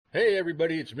Hey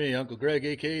everybody, it's me, Uncle Greg,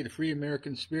 aka the Free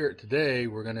American Spirit. Today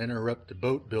we're going to interrupt the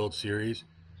boat build series.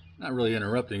 Not really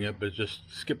interrupting it, but just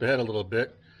skip ahead a little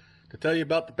bit to tell you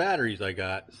about the batteries I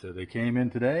got. So they came in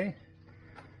today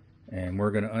and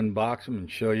we're going to unbox them and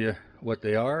show you what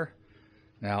they are.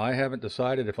 Now I haven't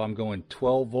decided if I'm going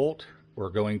 12 volt or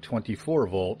going 24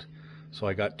 volt. So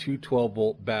I got two 12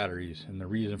 volt batteries, and the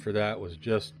reason for that was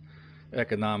just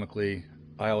economically.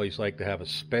 I always like to have a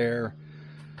spare.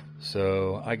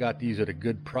 So I got these at a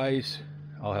good price.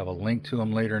 I'll have a link to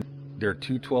them later. They're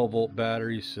two 12 volt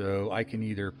batteries, so I can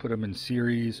either put them in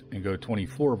series and go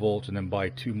 24 volts and then buy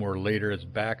two more later as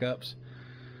backups,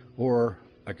 or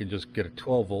I can just get a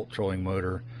 12 volt trolling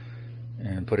motor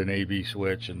and put an AB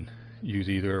switch and use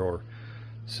either or.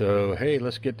 So hey,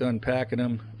 let's get to unpacking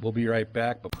them. We'll be right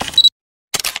back.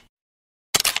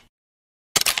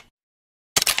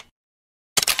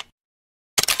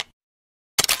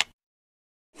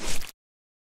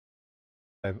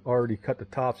 I've already cut the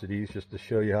tops of these just to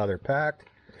show you how they're packed.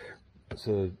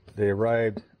 So they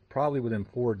arrived probably within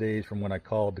 4 days from when I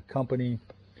called the company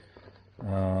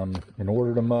and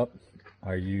ordered them up.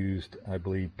 I used, I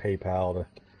believe, PayPal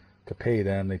to pay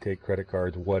them. They take credit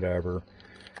cards, whatever.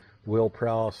 Will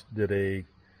Prowse did a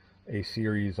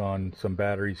series on some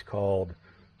batteries called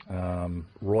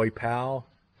RoyPow.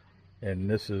 And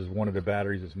this is one of the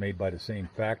batteries that's made by the same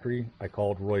factory. I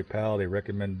called RoyPow. They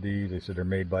recommended these. They said they're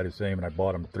made by the same, and I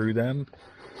bought them through them.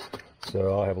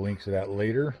 So I'll have links to that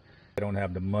later. I don't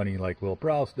have the money like Will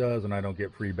Prowse does, and I don't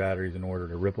get free batteries in order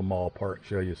to rip them all apart and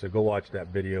show you. So go watch that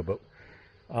video, but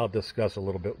I'll discuss a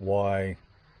little bit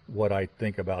what I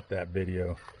think about that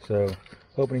video. So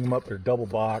opening them up, they're double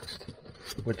boxed,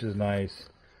 which is nice.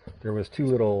 There was two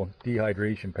little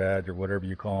dehydration pads or whatever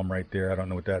you call them right there. I don't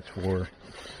know what that's for.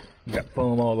 You got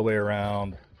foam all the way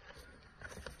around,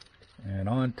 and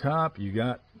on top you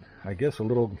got, I guess, a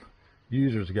little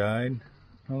user's guide.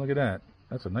 Oh, look at that.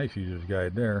 That's a nice user's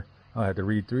guide there. I'll have to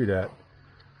read through that.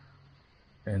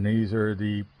 And these are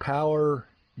the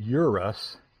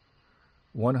PowerUrus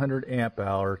 100 amp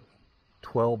hour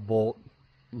 12 volt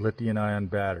lithium ion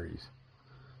batteries.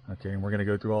 Okay, and we're going to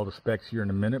go through all the specs here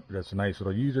in a minute, but that's a nice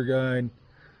little user guide.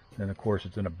 And of course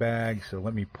it's in a bag, so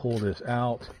let me pull this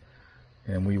out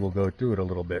and we will go through it a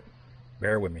little bit.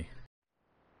 Bear with me.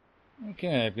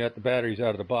 Okay, I've got the batteries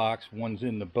out of the box. One's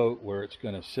in the boat where it's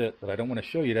going to sit, but I don't want to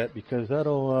show you that because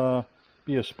that'll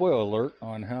be a spoiler alert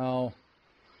on how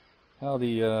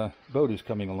the boat is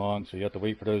coming along, so you have to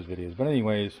wait for those videos. But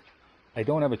anyways, I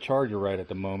don't have a charger right at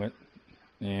the moment,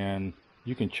 and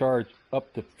you can charge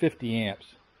up to 50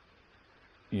 amps,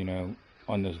 you know,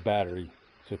 on this battery.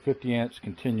 So 50 amps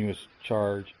continuous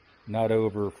charge, not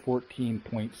over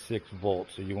 14.6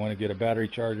 volts. So you want to get a battery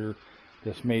charger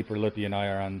that's made for lithium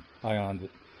ions at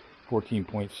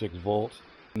 14.6 volts. I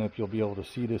don't know if you'll be able to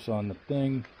see this on the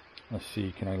thing. Let's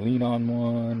see, can I lean on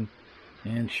one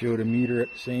and show the meter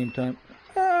at the same time?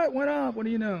 Ah, it went off, what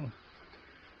do you know?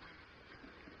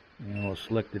 And we'll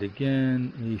select it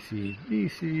again, AC,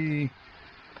 DC,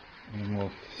 and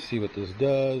we'll see what this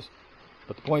does.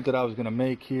 But the point that I was going to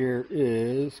make here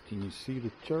is, can you see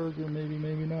the charger? Maybe,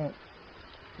 maybe not.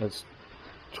 That's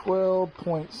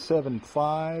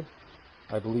 12.75.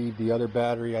 I believe the other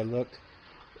battery I looked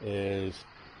is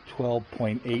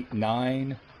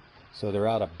 12.89. So they're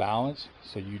out of balance.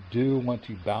 So you do want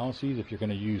to balance these if you're going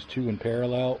to use two in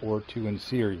parallel or two in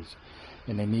series.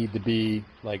 And they need to be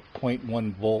like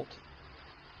 0.1 volt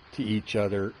to each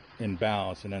other in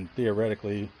balance. And then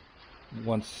theoretically,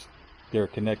 once they're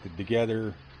connected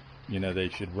together, you know, they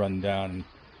should run down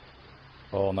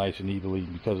all nice and evenly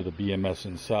because of the BMS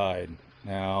inside.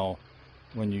 Now,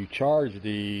 when you charge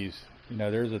these, you know,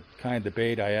 there's a kind of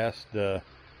debate. I asked the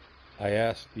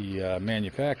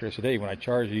manufacturer. I said, hey, when I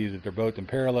charge these, if they're both in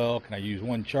parallel, can I use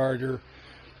one charger?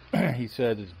 He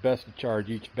said it's best to charge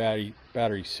each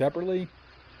battery separately.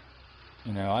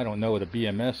 You know, I don't know with a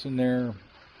BMS in there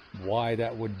why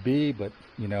that would be, but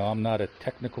you know, I'm not a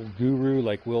technical guru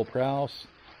like Will Prowse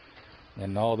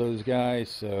and all those guys,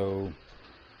 so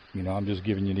you know, I'm just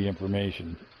giving you the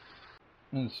information.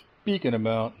 And speaking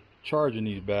about charging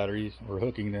these batteries or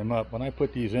hooking them up, when I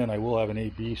put these in, I will have an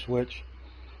AB switch,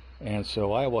 and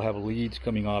so I will have leads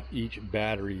coming off each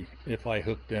battery if I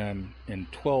hook them in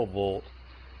 12 volt,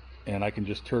 and I can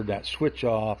just turn that switch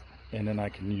off, and then I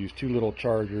can use two little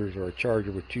chargers or a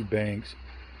charger with two banks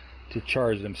to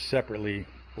charge them separately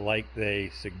like they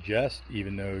suggest,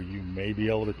 even though you may be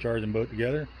able to charge them both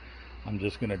together. I'm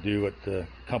just going to do what the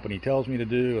company tells me to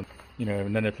do, you know,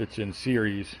 and then if it's in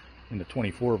series in the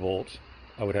 24 volts,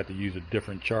 I would have to use a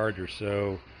different charger.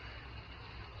 So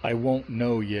I won't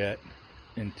know yet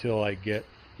until I get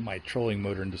my trolling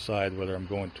motor and decide whether I'm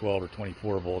going 12 or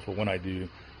 24 volts. But when I do,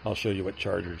 I'll show you what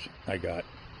chargers I got.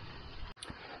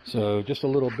 So just a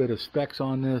little bit of specs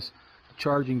on this.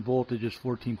 Charging voltage is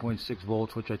 14.6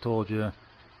 volts, which I told you.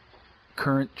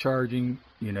 Current charging,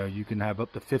 you know, you can have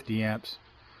up to 50 amps.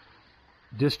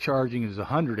 Discharging is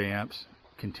 100 amps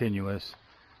continuous,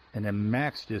 and then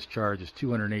max discharge is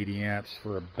 280 amps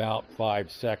for about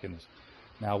 5 seconds.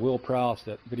 Now, Will Prowse,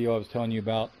 that video I was telling you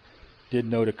about, did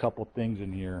note a couple things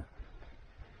in here.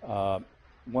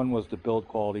 One was the build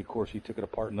quality. Of course, he took it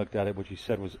apart and looked at it, which he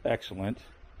said was excellent.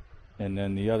 And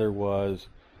then the other was,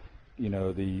 you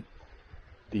know, the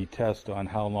test on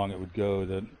how long it would go.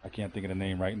 That I can't think of the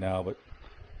name right now, but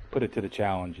put it to the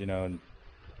challenge, you know, and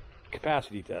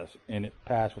capacity test, and it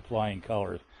passed with flying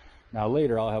colors. Now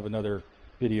later I'll have another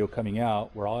video coming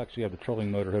out where I'll actually have the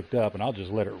trolling motor hooked up, and I'll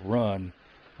just let it run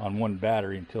on one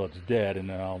battery until it's dead, and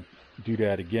then I'll do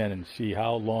that again and see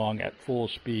how long at full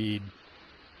speed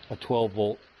a 12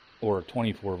 volt or a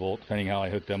 24 volt, depending how I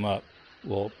hook them up,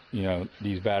 will, you know,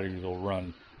 these batteries will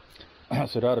run.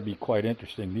 So that'll be quite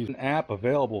interesting. There's an app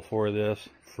available for this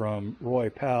from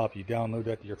RoyPow. If you download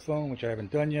that to your phone, which I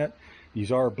haven't done yet,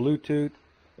 these are Bluetooth.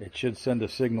 It should send a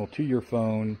signal to your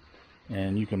phone,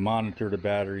 and you can monitor the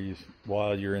batteries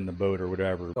while you're in the boat or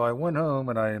whatever. So I went home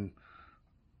and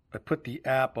I put the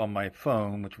app on my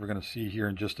phone, which we're going to see here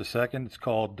in just a second. It's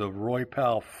called the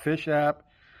RoyPow Fish app,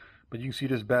 but you can see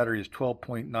this battery is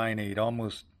 12.98,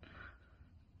 almost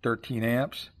 13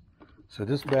 amps. So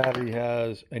this battery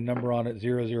has a number on it,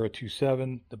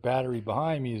 0027. The battery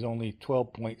behind me is only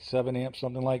 12.7 amps,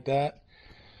 something like that.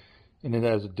 And it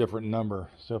has a different number.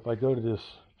 So if I go to this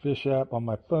Fish app on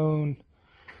my phone,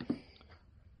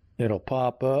 it'll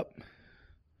pop up.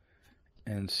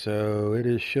 And so it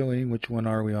is showing, which one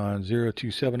are we on?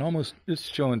 027, almost, it's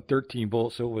showing 13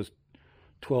 volts. So it was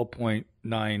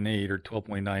 12.98 or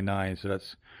 12.99. So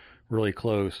that's really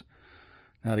close.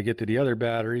 Now to get to the other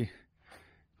battery,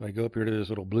 if I go up here to this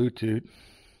little Bluetooth,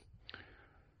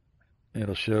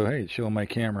 it'll show, hey, it's showing my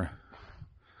camera.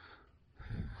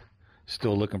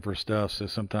 Still looking for stuff, so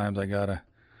sometimes I gotta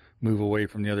move away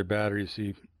from the other battery to see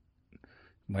if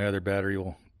my other battery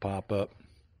will pop up.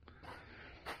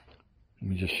 Let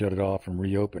me just shut it off and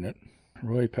reopen it.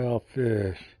 RoyPow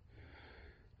Fish.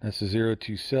 That's the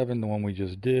 027, the one we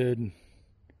just did. And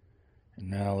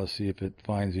now let's see if it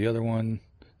finds the other one.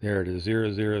 There it is,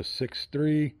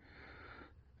 0063.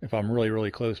 If I'm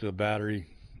really close to a battery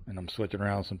and I'm switching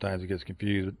around, sometimes it gets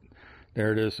confused.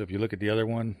 There it is. So if you look at the other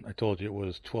one, I told you it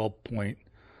was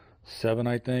 12.7,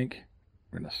 I think.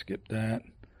 We're going to skip that.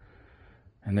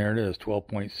 And there it is,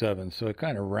 12.7. So it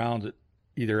kind of rounds it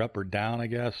either up or down, I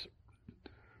guess,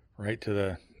 right to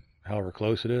the however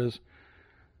close it is.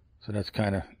 So that's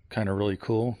kind of really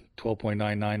cool.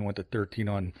 12.99 went to 13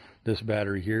 on this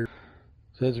battery here.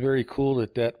 So that's very cool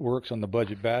that that works on the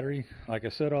budget battery. Like I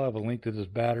said, I'll have a link to this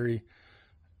battery.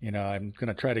 You know, I'm going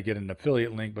to try to get an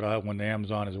affiliate link, but I'll have one to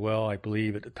Amazon as well. I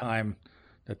believe at the time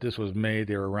that this was made,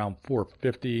 they were around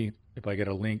 $4.50. If I get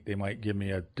a link, they might give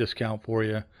me a discount for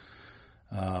you.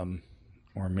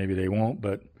 Or maybe they won't,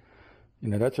 but you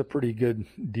know, that's a pretty good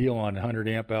deal on a 100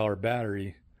 amp hour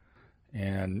battery.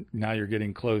 And now you're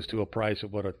getting close to a price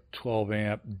of what a 12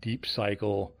 amp deep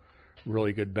cycle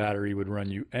really good battery would run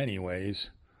you anyways,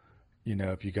 you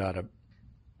know, if you got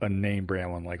a name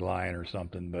brand one like Lion or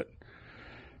something. But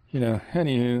you know,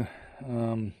 anywho,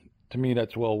 to me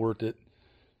that's well worth it.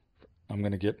 I'm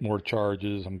going to get more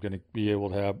charges. I'm going to be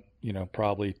able to have, you know,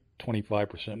 probably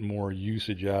 25% more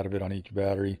usage out of it on each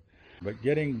battery. But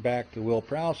getting back to Will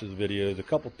Prowse's videos, a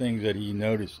couple things that he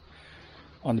noticed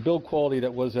on the build quality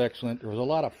that was excellent. There was a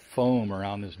lot of foam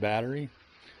around this battery,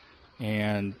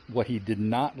 and what he did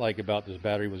not like about this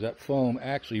battery was that foam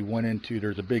actually went into,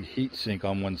 there's a big heat sink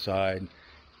on one side,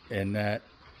 and that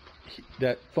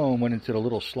foam went into the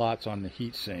little slots on the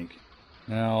heat sink.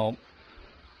 Now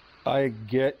I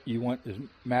get you want this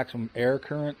maximum air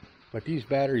current, but these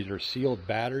batteries are sealed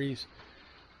batteries.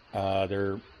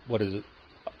 They're, what is it,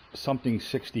 something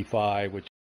 65, which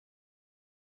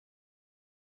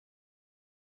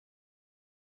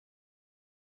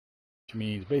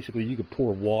means basically you could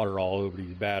pour water all over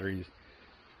these batteries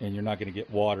and you're not going to get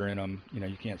water in them. You know,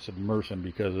 you can't submerge them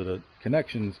because of the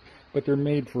connections, but they're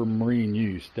made for marine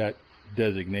use, that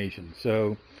designation.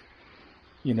 So,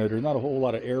 you know, there's not a whole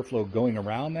lot of airflow going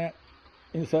around that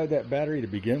inside that battery to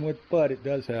begin with, but it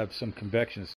does have some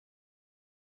convection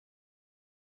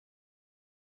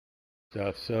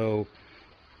stuff. So,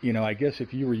 you know, I guess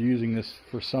if you were using this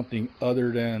for something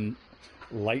other than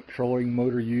light trolling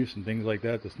motor use and things like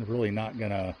that, that's really not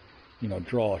gonna, you know,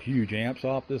 draw huge amps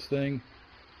off this thing.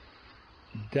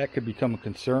 that could become a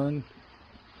concern,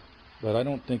 but I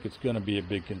don't think it's going to be a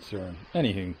big concern.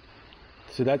 Anywho,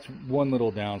 so that's one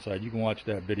little downside. You can watch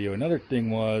that video. Another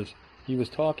thing was, he was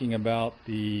talking about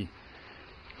the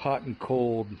hot and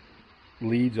cold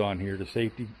leads on here, the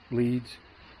safety leads.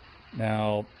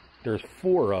 Now, there's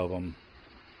 4 of them.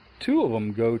 2 of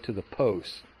them go to the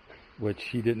post, which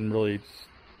he didn't really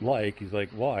like. He's like,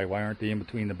 why? Why aren't they in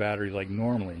between the batteries like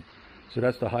normally? So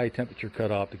that's the high temperature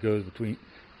cutoff that goes between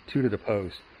 2 to the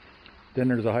post. Then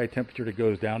there's a high temperature that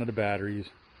goes down to the batteries.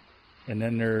 And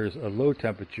then there's a low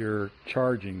temperature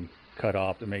charging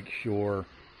cutoff to make sure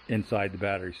inside the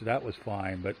battery. So that was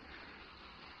fine. But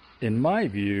in my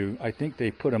view, I think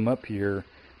they put them up here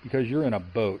because you're in a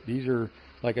boat. These are,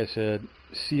 like I said,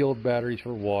 sealed batteries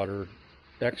for water,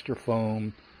 extra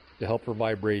foam to help for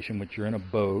vibration, which you're in a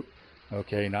boat.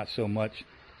 Okay, not so much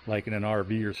like in an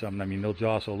RV or something. I mean, they'll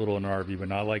jostle a little in an RV, but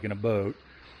not like in a boat.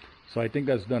 So I think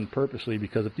that's done purposely,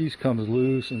 because if these comes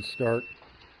loose and start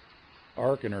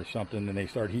arcing or something, and they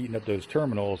start heating up those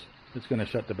terminals, it's going to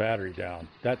shut the battery down.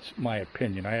 That's my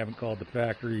opinion. I haven't called the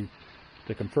factory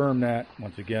to confirm that.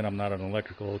 Once again, I'm not an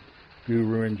electrical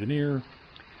guru engineer,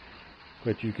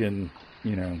 but you can,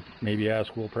 you know, maybe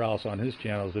ask Will Prowse on his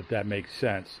channels if that makes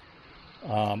sense.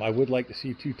 I would like to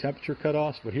see 2 temperature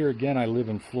cutoffs, but here again, I live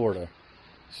in Florida,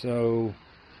 so,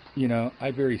 you know,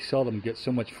 I very seldom get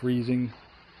so much freezing.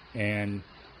 And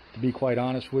to be quite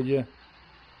honest with you,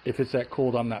 if it's that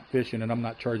cold, I'm not fishing, and I'm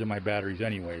not charging my batteries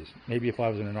anyways. Maybe if I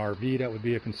was in an RV, that would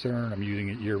be a concern. I'm using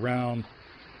it year round.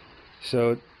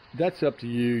 So that's up to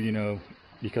you, you know,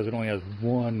 because it only has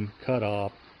 1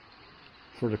 cutoff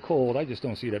for the cold. I just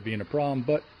don't see that being a problem,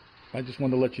 but I just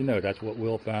wanted to let you know that's what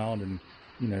Will found. And,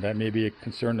 you know, that may be a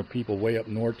concern to people way up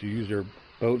north who use their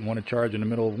boat and want to charge in the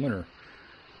middle of winter.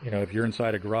 You know, if you're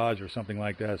inside a garage or something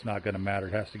like that, it's not going to matter.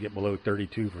 It has to get below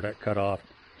 32 for that cutoff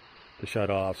to shut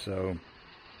off. So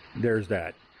there's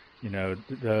that. You know,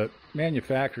 the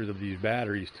manufacturers of these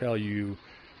batteries tell you,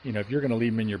 you know, if you're going to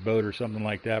leave them in your boat or something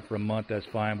like that for a month, that's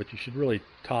fine, but you should really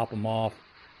top them off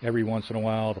every once in a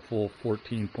while, the full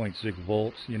 14.6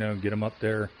 volts, you know, get them up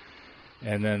there.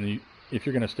 And then if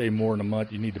you're going to stay more than a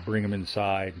month, you need to bring them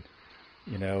inside.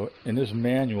 You know, and this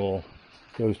manual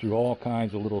goes through all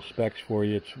kinds of little specs for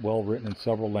you. It's well written in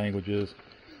several languages.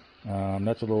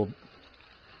 That's a little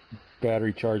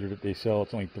battery charger that they sell.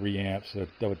 It's only 3 amps.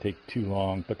 That would take too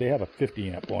long, but they have a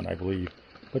 50 amp one, I believe,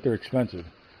 but they're expensive.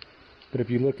 But if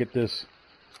you look at this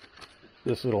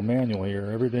little manual here,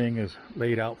 everything is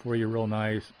laid out for you real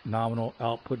nice. Nominal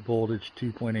output voltage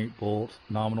 2.8 volts,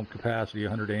 nominal capacity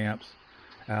 100 amps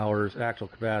hours, actual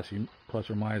capacity plus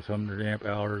or minus 100 amp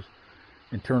hours,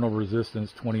 internal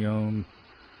resistance 20 ohm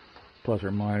plus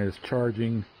or minus,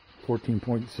 charging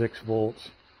 14.6 volts,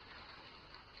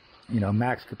 you know,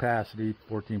 max capacity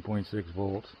 14.6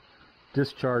 volts,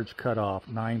 discharge cutoff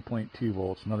 9.2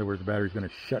 volts. In other words, the battery's going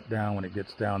to shut down when it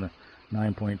gets down to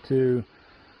 9.2.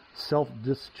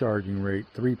 Self-discharging rate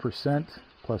 3%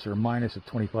 plus or minus at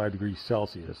 25 degrees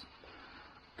Celsius.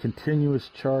 Continuous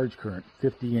charge current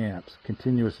 50 amps.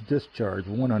 Continuous discharge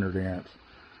 100 amps.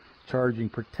 Charging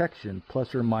protection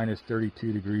plus or minus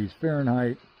 32 degrees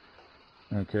Fahrenheit.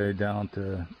 Okay, down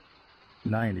to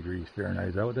 9 degrees Fahrenheit.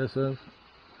 Is that what that says?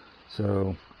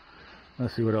 So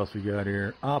let's see what else we got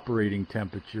here. Operating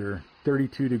temperature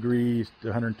 32 degrees to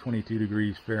 122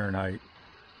 degrees Fahrenheit.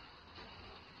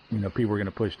 You know, people are going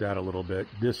to push that a little bit.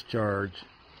 Discharge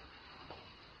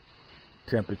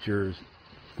temperatures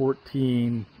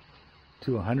 14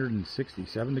 to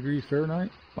 167 degrees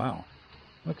Fahrenheit. Wow.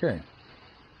 Okay.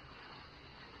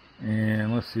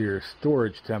 And let's see here.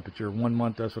 Storage temperature 1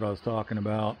 month. That's what I was talking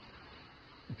about.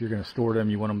 If you're going to store them,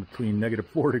 you want them between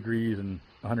 -4 degrees and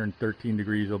 113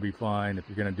 degrees. They'll be fine. If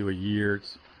you're going to do a year,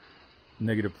 it's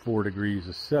 -4 degrees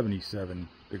to 77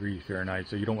 degrees Fahrenheit.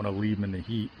 So you don't want to leave them in the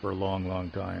heat for a long, long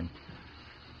time.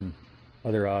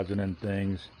 Other odds and end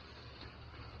things.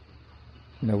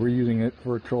 You know, we're using it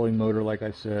for a trolling motor, like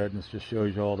I said, and this just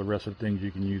shows you all the rest of the things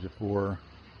you can use it for.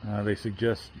 They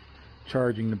suggest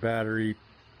charging the battery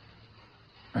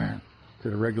to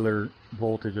the regular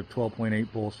voltage of 12.8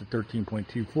 volts to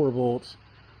 13.24 volts,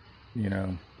 you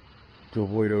know, to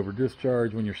avoid over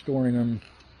discharge when you're storing them.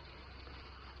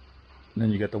 And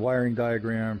then you got the wiring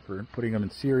diagram for putting them in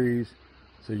series,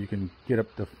 so you can get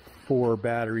up to 4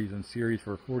 batteries in series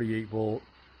for 48 volt.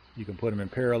 You can put them in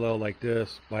parallel like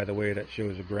this. By the way, that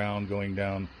shows a ground going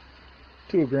down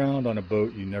to a ground on a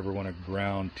boat. You never want to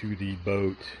ground to the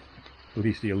boat, at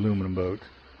least the aluminum boat.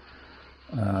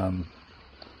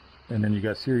 And then you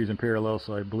got series and parallel,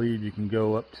 so I believe you can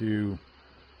go up to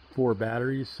 4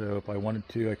 batteries. So if I wanted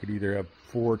to, I could either have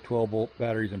 4 12 volt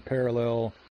batteries in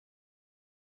parallel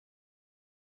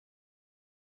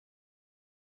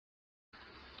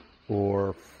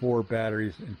or 4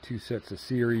 batteries in 2 sets of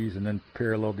series and then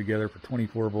parallel together for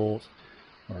 24 volts,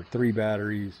 or 3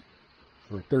 batteries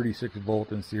for 36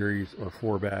 volt in series, or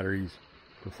 4 batteries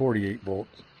for 48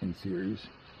 volts in series.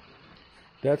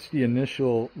 That's the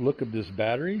initial look of this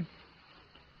battery.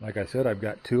 Like I said, I've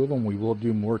got 2 of them. We will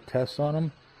do more tests on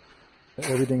them.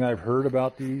 Everything I've heard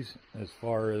about these, as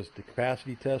far as the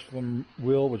capacity test from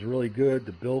Will, was really good.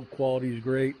 The build quality is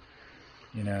great.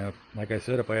 You know, like I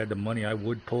said, if I had the money, I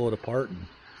would pull it apart and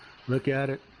look at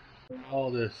it. All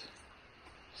this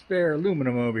spare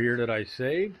aluminum over here that I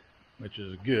saved, which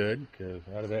is good, because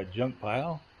out of that junk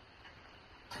pile,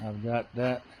 I've got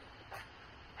that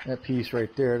piece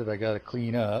right there that I got to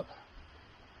clean up.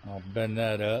 I'll bend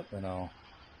that up and I'll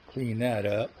clean that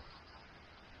up.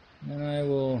 And I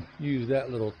will use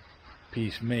that little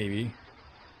piece maybe.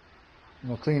 And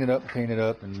we'll clean it up, paint it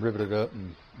up, and rivet it up,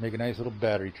 and make a nice little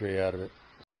battery tray out of it.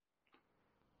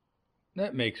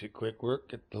 That makes it quick work.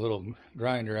 Get the little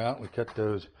grinder out. We cut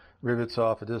those rivets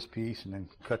off of this piece and then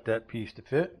cut that piece to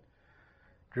fit.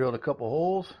 Drilled a couple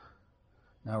holes.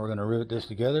 Now we're going to rivet this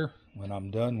together. When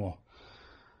I'm done, we'll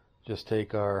just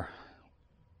take our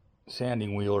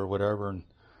sanding wheel or whatever and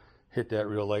hit that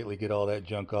real lightly, get all that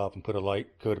junk off, and put a light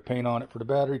coat of paint on it for the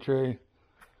battery tray.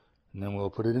 And then we'll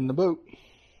put it in the boat.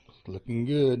 It's looking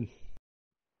good.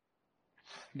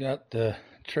 Got the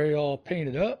tray all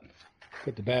painted up.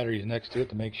 Put the batteries next to it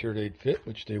to make sure they'd fit,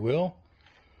 which they will.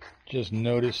 Just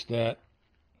noticed that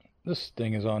this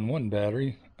thing is on one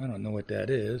battery. I don't know what that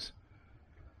is,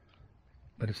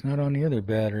 but it's not on the other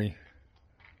battery.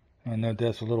 I know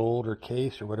that's a little older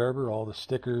case or whatever. All the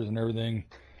stickers and everything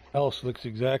else looks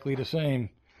exactly the same.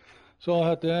 So I'll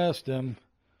have to ask them,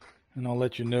 and I'll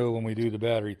let you know when we do the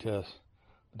battery test.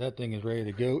 But that thing is ready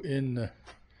to go in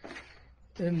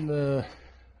the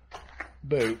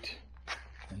boat.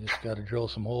 I just got to drill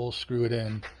some holes, screw it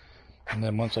in, and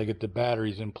then once I get the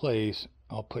batteries in place,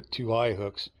 I'll put 2 eye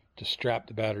hooks to strap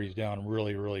the batteries down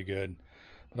really, really good.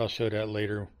 But I'll show that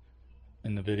later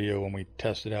in the video when we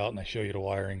test it out and I show you the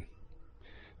wiring.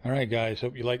 Alright guys,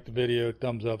 hope you liked the video.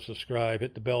 Thumbs up, subscribe,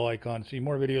 hit the bell icon to see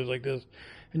more videos like this,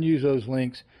 and use those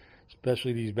links,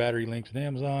 especially these battery links on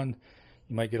Amazon.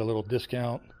 You might get a little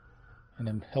discount, and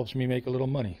it helps me make a little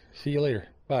money. See you later.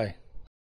 Bye.